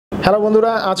Hello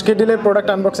বন্ধুরা, আজকের ডিলের product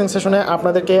unboxing সেশনে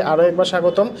আপনাদেরকে আরও একবার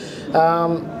স্বাগতম।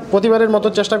 প্রতিবারের মতো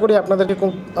চেষ্টা করি আপনাদেরকে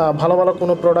খুব ভালো ভালো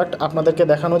কোনো প্রোডাক্ট আপনাদেরকে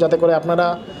দেখানো, যাতে করে আপনারা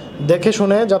দেখে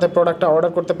শুনে যাতে প্রোডাক্টটা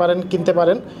অর্ডার করতে পারেন, কিনতে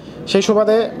পারেন। সেই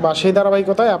সুবাদে বা সেই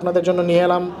ধারাবাহিকতায় আপনাদের জন্য নিয়ে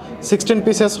এলাম 16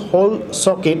 পিসেস হোল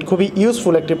সকেট। খুবই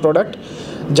ইউজফুল একটি প্রোডাক্ট।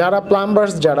 যারা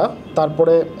প্লাম্বার্স, যারা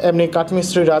তারপরে এমনি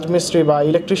কাঠমিস্ত্রি, রাজমিস্ত্রি বা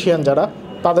ইলেকট্রিশিয়ান যারা,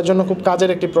 তাদের জন্য খুব কাজের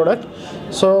একটি প্রোডাক্ট।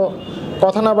 সো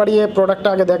কথা না বাড়িয়ে প্রোডাক্টটা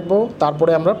আগে দেখব,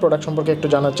 তারপরে আমরা প্রোডাক্ট সম্পর্কে একটু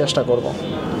জানার চেষ্টা করব।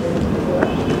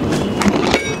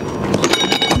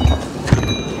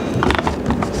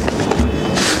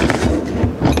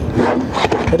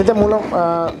 এটিতে মূলত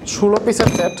 16 পিসের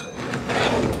সেট।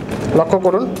 লক্ষ্য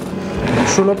করুন,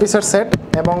 16 পিসের সেট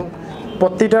এবং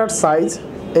প্রতিটার সাইজ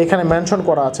এইখানে মেনশন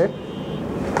করা আছে।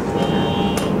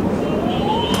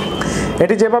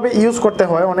 এটি যেভাবে ইউজ করতে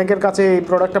হয়, অনেকের কাছে এই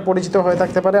প্রোডাক্টটা পরিচিত হয়ে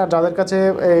থাকতে পারে, আর যাদের কাছে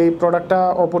এই প্রোডাক্টটা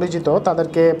অপরিচিত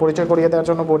তাদেরকে পরিচয় করিয়ে দেওয়ার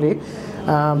জন্য বলি,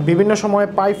 বিভিন্ন সময়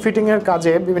পাইপ ফিটিংয়ের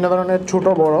কাজে বিভিন্ন ধরনের ছোট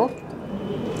বড়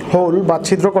হোল বা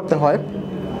ছিদ্র করতে হয়।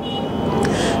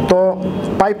 তো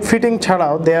পাইপ ফিটিং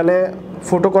ছাড়াও দেয়ালে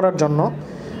ফুটো করার জন্য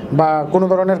বা কোনো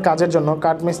ধরনের কাজের জন্য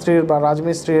কাঠমিস্ত্রির বা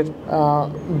রাজমিস্ত্রির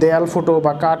দেয়াল ফুটো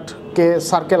বা কাঠকে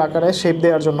সার্কেল আকারে শেপ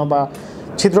দেওয়ার জন্য বা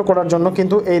ছিদ্র করার জন্য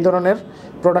কিন্তু এই ধরনের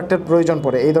প্রোডাক্টের প্রয়োজন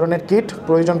পড়ে, এই ধরনের কিট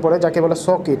প্রয়োজন পড়ে, যাকে বলে স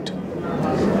কিট।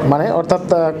 মানে অর্থাৎ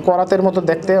করাতের মতো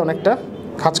দেখতে, অনেকটা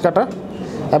খাঁচকাটা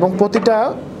এবং প্রতিটা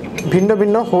ভিন্ন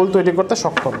ভিন্ন হোল তৈরি করতে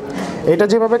সক্ষম। এটা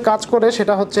যেভাবে কাজ করে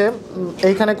সেটা হচ্ছে,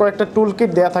 এইখানে কয়েকটা টুল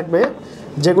কিট দেওয়া থাকবে,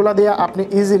 যেগুলো দিয়ে আপনি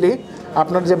ইজিলি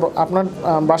আপনার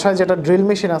বাসায় যেটা ড্রিল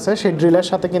মেশিন আছে সেই ড্রিলের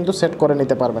সাথে কিন্তু সেট করে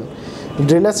নিতে পারবেন।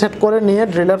 ড্রিলে সেট করে নিয়ে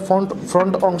ড্রিলের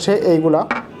ফ্রন্ট অংশে এইগুলা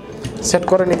সেট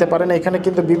করে নিতে পারেন। এখানে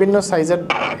কিন্তু বিভিন্ন সাইজের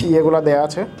ইয়েগুলো দেয়া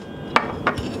আছে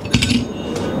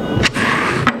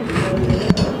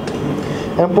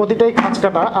এবং প্রতিটাই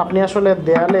খাঁচকাটা। আপনি আসলে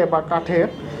দেয়ালে বা কাঠে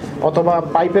অথবা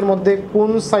পাইপের মধ্যে কোন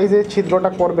সাইজে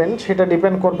ছিদ্রটা করবেন সেটা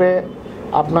ডিপেন্ড করবে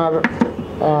আপনার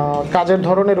কাজের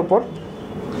ধরনের উপর।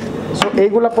 সো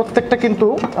এইগুলা প্রত্যেকটা কিন্তু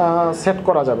সেট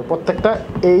করা যাবে, প্রত্যেকটা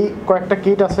এই কয়েকটা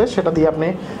কিট আছে সেটা দিয়ে আপনি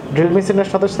ড্রিল মেশিনের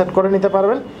সাথে সেট করে নিতে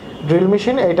পারবেন। ড্রিল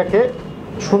মেশিন এইটাকে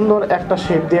সুন্দর একটা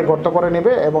শেপ দিয়ে গর্ত করে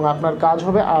নেবে এবং আপনার কাজ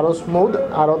হবে আরও স্মুথ,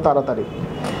 আরও তাড়াতাড়ি।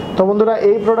 তো বন্ধুরা,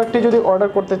 এই প্রোডাক্টটি যদি অর্ডার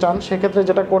করতে চান সেক্ষেত্রে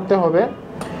যেটা করতে হবে,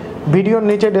 ভিডিওর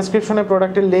নিচে ডেসক্রিপশনে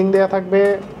প্রোডাক্টের লিঙ্ক দেওয়া থাকবে,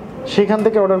 সেখান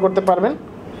থেকে অর্ডার করতে পারবেন।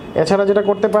 এছাড়া যেটা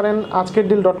করতে পারেন,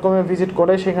 ajkerdeal.com-এ ভিজিট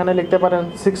করে সেখানে লিখতে পারেন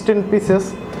 16 পিসেস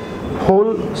হোল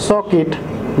সকেট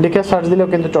লিখে সার্চ দিলেও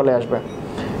কিন্তু চলে আসবে।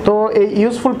 তো এই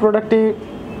ইউজফুল প্রোডাক্টটি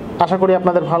আশা করি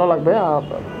আপনাদের ভালো লাগবে,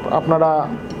 আপনারা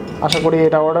আশা করি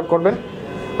এটা অর্ডার করবেন।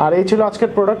 আর এই ছিল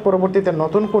আজকের প্রোডাক্ট। পরবর্তীতে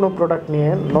নতুন কোনো প্রোডাক্ট নিয়ে,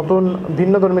 নতুন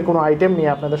ভিন্নধর্মী কোনো আইটেম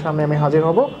নিয়ে আপনাদের সামনে আমি হাজির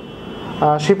হব।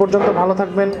 সে পর্যন্ত ভালো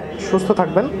থাকবেন, সুস্থ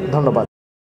থাকবেন। ধন্যবাদ।